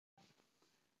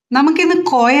നമുക്കിന്ന്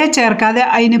കോയ ചേർക്കാതെ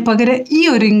അതിന് പകരം ഈ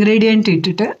ഒരു ഇൻഗ്രീഡിയൻറ്റ്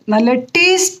ഇട്ടിട്ട് നല്ല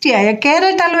ടേസ്റ്റിയായ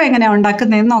ക്യാരറ്റ് ഹൽവ എങ്ങനെയാണ്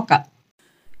ഉണ്ടാക്കുന്നതെന്ന് നോക്കാം.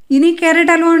 ഇനി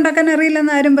ക്യാരറ്റ് ഹൽവ ഉണ്ടാക്കാൻ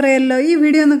അറിയില്ലെന്ന് ആരും പറയല്ലോ. ഈ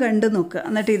വീഡിയോ ഒന്ന് കണ്ടു നോക്കുക,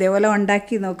 എന്നിട്ട് ഇതേപോലെ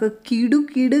ഉണ്ടാക്കി നോക്ക്.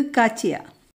 കിടു കാച്ചിയ.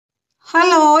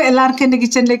 ഹലോ, എല്ലാവർക്കും എൻ്റെ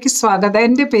കിച്ചണിലേക്ക് സ്വാഗതം.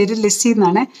 എൻ്റെ പേര് ലിസി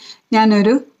എന്നാണ്.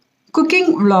 ഞാനൊരു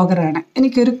കുക്കിംഗ് വ്ളോഗറാണ്.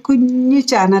 എനിക്കൊരു കുഞ്ഞു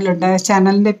ചാനലുണ്ട്.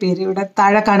 ചാനലിൻ്റെ പേര് ഇവിടെ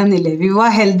താഴെ കാണുന്നില്ലേ, വിവ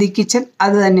ഹെൽത്തി കിച്ചൺ.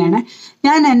 അത് തന്നെയാണ്.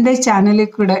 ഞാൻ എൻ്റെ ചാനലിൽ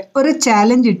കൂടെ ഒരു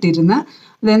ചാലഞ്ച് ഇട്ടിരുന്നു.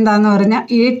 അതെന്താണെന്ന് പറഞ്ഞാൽ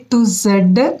A to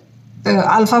Z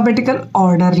ആൽഫാബറ്റിക്കൽ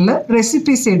ഓർഡറിൽ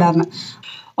recipes ഇടാമെന്ന്.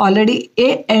 Already A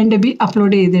and B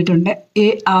upload ചെയ്തിട്ടുണ്ട്. A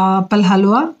apple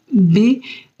halwa,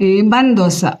 B ബൻ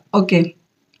those. Okay,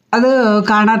 അത്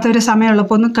കാണാത്തൊരു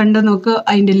സമയമുള്ളപ്പോൾ ഒന്ന് കണ്ടു നോക്ക്.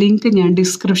 അതിൻ്റെ ലിങ്ക് ഞാൻ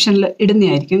ഡിസ്ക്രിപ്ഷനിൽ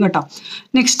ഇടുന്നതായിരിക്കും കേട്ടോ.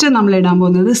 നെക്സ്റ്റ് നമ്മൾ ഇടാൻ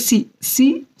പോകുന്നത് C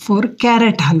four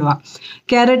carat halwa.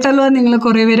 Carrot halwa നിങ്ങൾ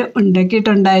കുറേ പേര്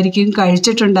ഉണ്ടാക്കിയിട്ടുണ്ടായിരിക്കും,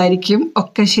 കഴിച്ചിട്ടുണ്ടായിരിക്കും,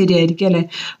 ഒക്കെ ശരിയായിരിക്കും അല്ലേ.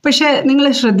 പക്ഷേ നിങ്ങൾ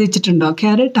ശ്രദ്ധിച്ചിട്ടുണ്ടോ,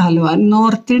 carrot halwa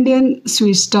north Indian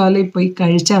sweet സ്റ്റാളിൽ പോയി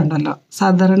കഴിച്ചാൽ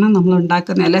സാധാരണ നമ്മൾ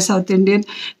ഉണ്ടാക്കുന്ന അല്ലെ സൗത്ത് ഇന്ത്യൻ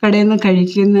കടയിൽ നിന്ന്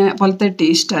കഴിക്കുന്ന പോലത്തെ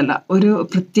ടേസ്റ്റ് അല്ല. ഒരു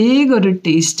പ്രത്യേക ഒരു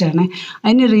ടേസ്റ്റാണ്.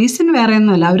 അതിന് റീസൺ വേറെ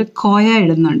ഒന്നുമല്ല, അവർ കോയ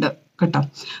ഇടുന്നുണ്ട് കേട്ടോ.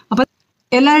 അപ്പം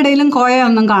എല്ലായിടയിലും കോയ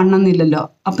ഒന്നും കാണണമെന്നില്ലല്ലോ.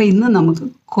 അപ്പോൾ ഇന്ന് നമുക്ക്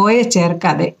കോയ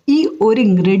ചേർക്കാതെ ഈ ഒരു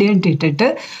ഇൻഗ്രീഡിയൻറ്റ് ഇട്ടിട്ട്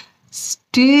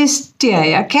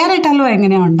ടേസ്റ്റിയായ ക്യാരറ്റ് ഹൽവ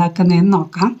എങ്ങനെയാണ് ഉണ്ടാക്കുന്നതെന്ന്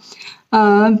നോക്കാം.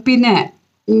 പിന്നെ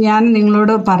ഞാൻ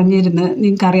നിങ്ങളോട് പറഞ്ഞിരുന്നു,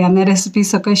 നിങ്ങൾക്കറിയാവുന്ന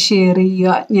റെസിപ്പീസൊക്കെ ഷെയർ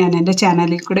ചെയ്യുക. ഞാൻ എൻ്റെ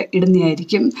ചാനലിൽ കൂടെ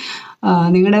ഇടുന്നതായിരിക്കും.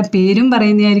 നിങ്ങളുടെ പേരും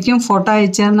പറയുന്നതായിരിക്കും, ഫോട്ടോ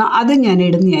അയച്ചു തന്നാൽ അത് ഞാൻ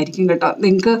ഇടുന്നതായിരിക്കും കേട്ടോ.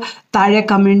 നിങ്ങൾക്ക് താഴെ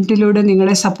കമൻറ്റിലൂടെ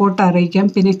നിങ്ങളുടെ സപ്പോർട്ട് അറിയിക്കാം.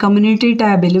 പിന്നെ കമ്മ്യൂണിറ്റി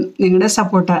ടാബിലും നിങ്ങളുടെ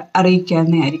സപ്പോർട്ട്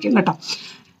അറിയിക്കാവുന്നതായിരിക്കും കേട്ടോ.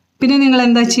 പിന്നെ നിങ്ങൾ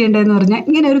എന്താ ചെയ്യേണ്ടതെന്ന് പറഞ്ഞാൽ,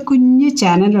 ഇങ്ങനെ ഒരു കുഞ്ഞു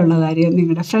ചാനലുള്ള കാര്യം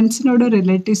നിങ്ങളുടെ ഫ്രണ്ട്സിനോടോ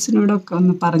റിലേറ്റീവ്സിനോടൊക്കെ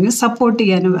ഒന്ന് പറഞ്ഞ് സപ്പോർട്ട്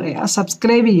ചെയ്യാനും പറയുക,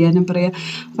 സബ്സ്ക്രൈബ് ചെയ്യാനും പറയുക.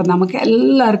 അപ്പം നമുക്ക്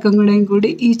എല്ലാവർക്കും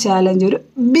കൂടി ഈ ചാലഞ്ച് ഒരു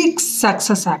ബിഗ്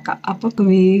സക്സസ് ആക്കാം. അപ്പോൾ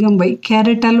വേഗം പോയി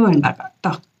ക്യാരറ്റ് ഹൽവ ഉണ്ടാക്കാം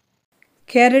കേട്ടോ.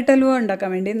 ക്യാരറ്റ് ഹൽവ ഉണ്ടാക്കാൻ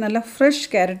വേണ്ടി നല്ല ഫ്രഷ്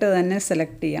ക്യാരറ്റ് തന്നെ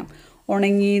സെലക്ട് ചെയ്യാം.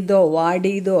 ഉണങ്ങിയതോ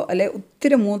വാടിയതോ അല്ലെ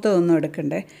ഒത്തിരി മൂത്തതൊന്നും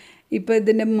എടുക്കണ്ടേ. ഇപ്പോൾ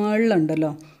ഇതിൻ്റെ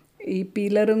മുകളിലുണ്ടല്ലോ, ഈ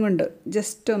പീലറും കൊണ്ട്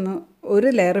ജസ്റ്റ് ഒന്ന് ഒരു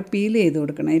ലെയർ പീൽ ചെയ്ത്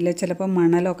കൊടുക്കണം. ഇല്ല ചിലപ്പോൾ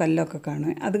മണലോ കല്ലോ ഒക്കെ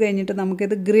കാണും. അത് കഴിഞ്ഞിട്ട്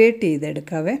നമുക്കിത് ഗ്രേറ്റ്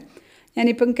ചെയ്തെടുക്കാവേ.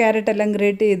 ഞാനിപ്പം ക്യാരറ്റ് എല്ലാം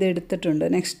ഗ്രേറ്റ് ചെയ്ത് എടുത്തിട്ടുണ്ട്.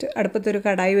 നെക്സ്റ്റ് അടുപ്പത്തൊരു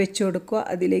കടായി വെച്ച് കൊടുക്കുക.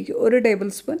 അതിലേക്ക് 1 ടേബിൾ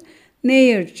സ്പൂൺ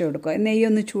നെയ്യ് ഒഴിച്ച് കൊടുക്കുക. നെയ്യ്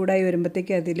ഒന്ന് ചൂടായി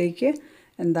വരുമ്പോഴത്തേക്ക് അതിലേക്ക്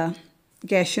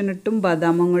കാഷ്യൂനട്ടും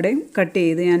ബദാമും കൂടെയും കട്ട്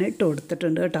ചെയ്ത് ഞാൻ ഇട്ട്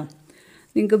കൊടുത്തിട്ടുണ്ട് കേട്ടോ.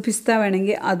 നിങ്ങൾക്ക് പിസ്ത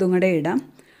വേണമെങ്കിൽ അതും കൂടെ ഇടാം.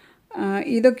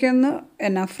 ഇതൊക്കെ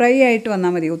ഒന്ന് ഫ്രൈ ആയിട്ട്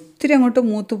വന്നാൽ മതി, ഒത്തിരി അങ്ങോട്ട്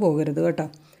മൂത്ത് പോകരുത് കേട്ടോ.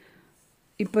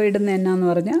 ഇപ്പോൾ ഇടുന്ന എന്നാന്ന്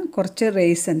പറഞ്ഞാൽ കുറച്ച്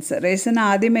റൈസൻ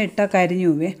ആദ്യമേ ഇട്ടാൽ കരിഞ്ഞു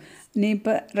പോവേ.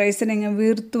 ഇനിയിപ്പോൾ റൈസൻ ഇങ്ങനെ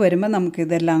വീർത്ത് വരുമ്പോൾ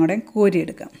നമുക്കിതെല്ലാം കൂടെ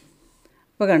കോരിയെടുക്കാം.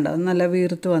 അപ്പോൾ കണ്ടോ, നല്ല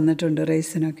വീർത്ത് വന്നിട്ടുണ്ട്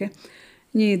റൈസിനൊക്കെ.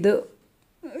 ഇനി ഇത്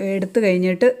എടുത്തു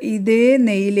കഴിഞ്ഞിട്ട് ഇതേ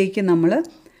നെയ്യിലേക്ക് നമ്മൾ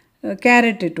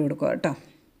ക്യാരറ്റ് ഇട്ട് കൊടുക്കുക കേട്ടോ.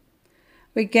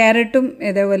 അപ്പോൾ ഈ ക്യാരറ്റും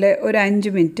ഇതേപോലെ ഒരു 5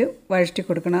 മിനിറ്റ് വഴറ്റി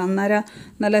കൊടുക്കണം. അന്നേരം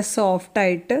നല്ല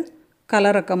സോഫ്റ്റായിട്ട്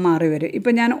കളറൊക്കെ മാറി വരും.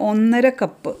 ഇപ്പോൾ ഞാൻ 1.5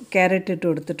 കപ്പ് ക്യാരറ്റ് ഇട്ട്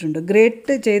കൊടുത്തിട്ടുണ്ട്.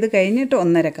 ഗ്രേറ്റ് ചെയ്ത് കഴിഞ്ഞിട്ട്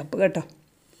 1.5 കപ്പ് കേട്ടോ.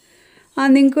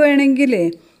 നിങ്ങൾക്ക് വേണമെങ്കിൽ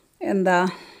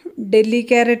ഡൽഹി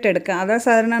ക്യാരറ്റ് എടുക്കാം. അതാ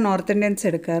സാധാരണ നോർത്ത് ഇന്ത്യൻസ്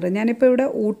എടുക്കാറ്. ഞാനിപ്പോൾ ഇവിടെ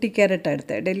ഊട്ടി ക്യാരറ്റാണ്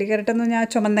എടുത്തത്. ഡൽഹി ക്യാരറ്റ് എന്ന് പറഞ്ഞാൽ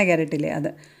ചുമന്ന ക്യാരറ്റില്ലേ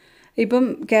അത്. ഇപ്പം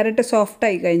ക്യാരറ്റ്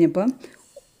സോഫ്റ്റായി കഴിഞ്ഞപ്പം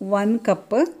 1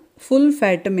 കപ്പ് ഫുൾ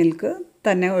ഫാറ്റ് മിൽക്ക്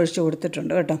തന്നെ ഒഴിച്ച്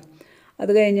കൊടുത്തിട്ടുണ്ട് കേട്ടോ.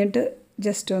 അത് കഴിഞ്ഞിട്ട്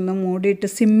ജസ്റ്റ് ഒന്ന് മൂടിയിട്ട്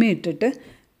സിമ്മി ഇട്ടിട്ട്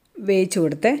വേവിച്ച്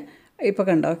കൊടുത്തേ. ഇപ്പോൾ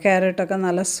കണ്ടോ, ക്യാരറ്റൊക്കെ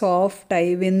നല്ല സോഫ്റ്റായി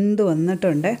വെന്ത്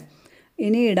വന്നിട്ടുണ്ട്.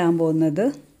 ഇനി ഇടാൻ പോകുന്നത്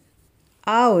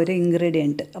ആ ഒരു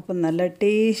ഇൻഗ്രീഡിയൻറ്റ്. അപ്പം നല്ല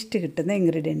ടേസ്റ്റ് കിട്ടുന്ന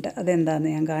ഇൻഗ്രീഡിയൻറ്റ്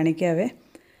അതെന്താണെന്ന് ഞാൻ കാണിക്കാവേ.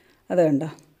 അത് കണ്ടോ,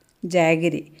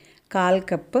 ജാഗരി 1/4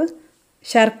 കപ്പ്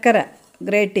ശർക്കര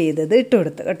ഗ്രേറ്റ് ചെയ്തത് ഇട്ട്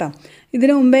കൊടുത്ത് കേട്ടോ.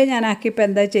 ഇതിനു മുമ്പേ ഞാൻ ആക്കിയപ്പോൾ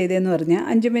എന്താ ചെയ്തതെന്ന് പറഞ്ഞാൽ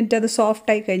 5 മിനിറ്റ് അത്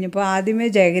സോഫ്റ്റായി കഴിഞ്ഞപ്പോൾ ആദ്യമേ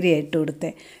ജാഗരിയാണ് ഇട്ട്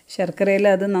കൊടുത്തേ. ശർക്കരയിൽ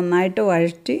അത് നന്നായിട്ട്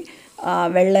വഴറ്റി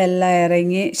വെള്ളമെല്ലാം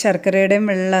ഇറങ്ങി, ശർക്കരയുടെയും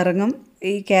വെള്ളം ഇറങ്ങും,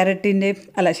 ഈ ക്യാരറ്റിൻ്റെയും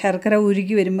ശർക്കര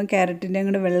ഉരുകി വരുമ്പോൾ ക്യാരറ്റിൻ്റെയും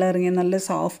കൂടെ വെള്ളം ഇറങ്ങി നല്ല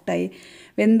സോഫ്റ്റായി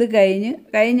വെന്ത്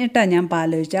കഴിഞ്ഞിട്ടാണ് ഞാൻ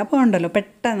പാലൊഴിച്ചത്. അപ്പോൾ ഉണ്ടല്ലോ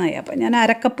പെട്ടെന്നായി. അപ്പോൾ ഞാൻ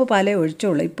 1/2 കപ്പ് പാലേ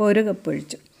ഒഴിച്ചുള്ളൂ, ഇപ്പോൾ 1 കപ്പ്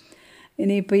ഒഴിച്ചു.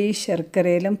 ഇനിയിപ്പോൾ ഈ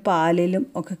ശർക്കരയിലും പാലിലും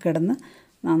ഒക്കെ കിടന്ന്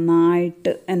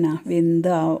നന്നായിട്ട് വെന്ത്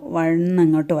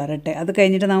വഴന്നങ്ങോട്ട് വരട്ടെ. അത്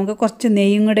കഴിഞ്ഞിട്ട് നമുക്ക് കുറച്ച്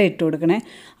നെയ്യും കൂടെ ഇട്ട് കൊടുക്കണേ.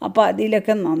 അപ്പോൾ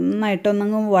അതിലൊക്കെ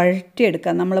നന്നായിട്ടൊന്നങ്ങ്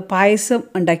വഴറ്റിയെടുക്കാം. നമ്മൾ പായസം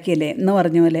ഉണ്ടാക്കിയല്ലേ എന്ന്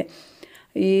പറഞ്ഞ പോലെ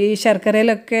ഈ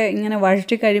ശർക്കരയിലൊക്കെ ഇങ്ങനെ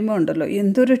വഴറ്റി കഴിയുമ്പോൾ ഉണ്ടല്ലോ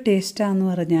എന്തൊരു ടേസ്റ്റാണെന്ന്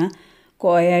പറഞ്ഞാൽ,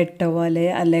 കോയ ഇട്ട പോലെ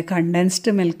അല്ലെ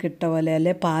കണ്ടൻസ്ഡ് മിൽക്ക് ഇട്ട പോലെ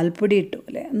അല്ലെ പാൽപ്പൊടി ഇട്ട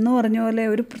പോലെ എന്ന് പറഞ്ഞ പോലെ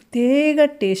ഒരു പ്രത്യേക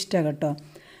ടേസ്റ്റാണ് കേട്ടോ.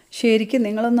 ശരിക്കും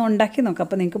നിങ്ങളൊന്ന് ഉണ്ടാക്കി നോക്കാം,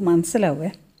 അപ്പോൾ നിങ്ങൾക്ക്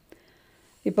മനസ്സിലാവേ.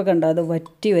 ഇപ്പോൾ കണ്ടോ, അത്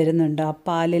വറ്റി വരുന്നുണ്ട്. ആ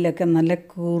പാലിലൊക്കെ നല്ല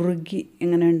കുറുകി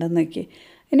എങ്ങനെ ഉണ്ടെന്ന് നോക്കി.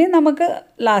 ഇനി നമുക്ക്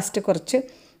ലാസ്റ്റ് കുറച്ച്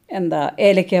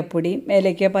ഏലക്കാപ്പൊടിയും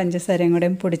ഏലക്ക പഞ്ചസാരയും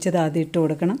കൂടെയും പൊടിച്ചത് ആദ്യം ഇട്ട്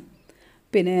കൊടുക്കണം.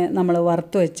 പിന്നെ നമ്മൾ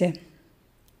വറുത്ത് വെച്ച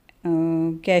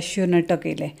കാഷ്യൂ നട്ടൊക്കെ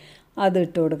ഇല്ലേ, അത്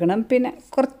ഇട്ട് കൊടുക്കണം. പിന്നെ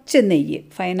കുറച്ച് നെയ്യ്,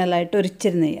 ഫൈനലായിട്ട്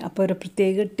ഒരിച്ചിരി നെയ്യ്. അപ്പോൾ ഒരു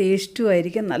പ്രത്യേക ടേസ്റ്റും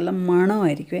ആയിരിക്കും, നല്ല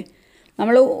മണമായിരിക്കുമേ.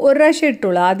 നമ്മൾ ഒരു പ്രാവശ്യം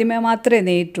ഇട്ടുള്ളൂ, ആദ്യമേ മാത്രമേ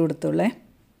നെയ്യ് ഇട്ട് കൊടുത്തുള്ളേ.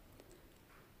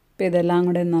 അപ്പോൾ ഇതെല്ലാം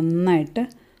കൂടെ നന്നായിട്ട്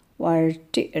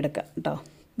വഴറ്റി എടുക്കാം കേട്ടോ.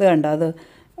 ഇത് കണ്ടോ, അത്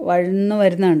വഴന്ന്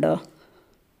വരുന്നുണ്ടോ?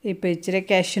 ഇപ്പോൾ ഇച്ചിരി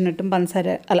കാഷ്യൂനട്ടും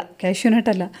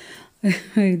കാഷ്യൂനട്ടല്ല,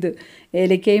 ഇത്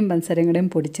ഏലക്കയും പഞ്ചസാരയും കൂടെയും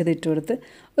പൊടിച്ചത് ഇട്ട് കൊടുത്ത്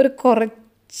ഒരു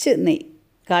കുറച്ച് നെയ്യ്,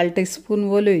 1/4 ടീസ്പൂൺ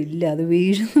പോലും ഇല്ല, അത്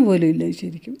വീഴുന്ന പോലും ഇല്ല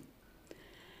ശരിക്കും.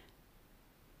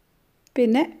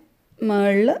 പിന്നെ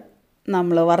മുകളിൽ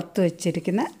നമ്മൾ വറുത്ത്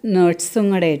വെച്ചിരിക്കുന്ന നട്ട്സും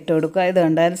കൂടെ ഇട്ട് കൊടുക്കുക. ഇത്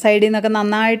കണ്ടോ, സൈഡിൽ നിന്നൊക്കെ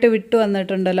നന്നായിട്ട് വിട്ട്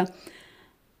വന്നിട്ടുണ്ടല്ലോ.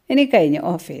 ഇനി കഴിഞ്ഞു,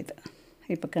 ഓഫ് ചെയ്ത്.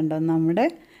 ഇപ്പോൾ കണ്ടോ നമ്മുടെ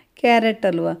ക്യാരറ്റ്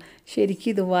ഹൽവ. ശരിക്കും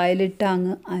ഇത് വായിലിട്ട്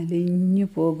അങ്ങ് അലിഞ്ഞു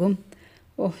പോകും.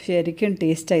 ശരിക്കും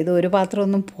ടേസ്റ്റാണ്. ഇത് ഒരു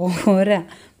പാത്രമൊന്നും പോരാ,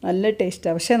 നല്ല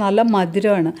ടേസ്റ്റാണ്, പക്ഷേ നല്ല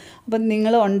മധുരമാണ്. അപ്പം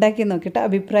നിങ്ങൾ ഉണ്ടാക്കി നോക്കിയിട്ട്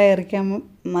അഭിപ്രായം അറിയിക്കാൻ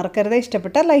മറക്കരുത്.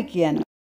 ഇഷ്ടപ്പെട്ടാൽ ലൈക്ക് ചെയ്യാനും.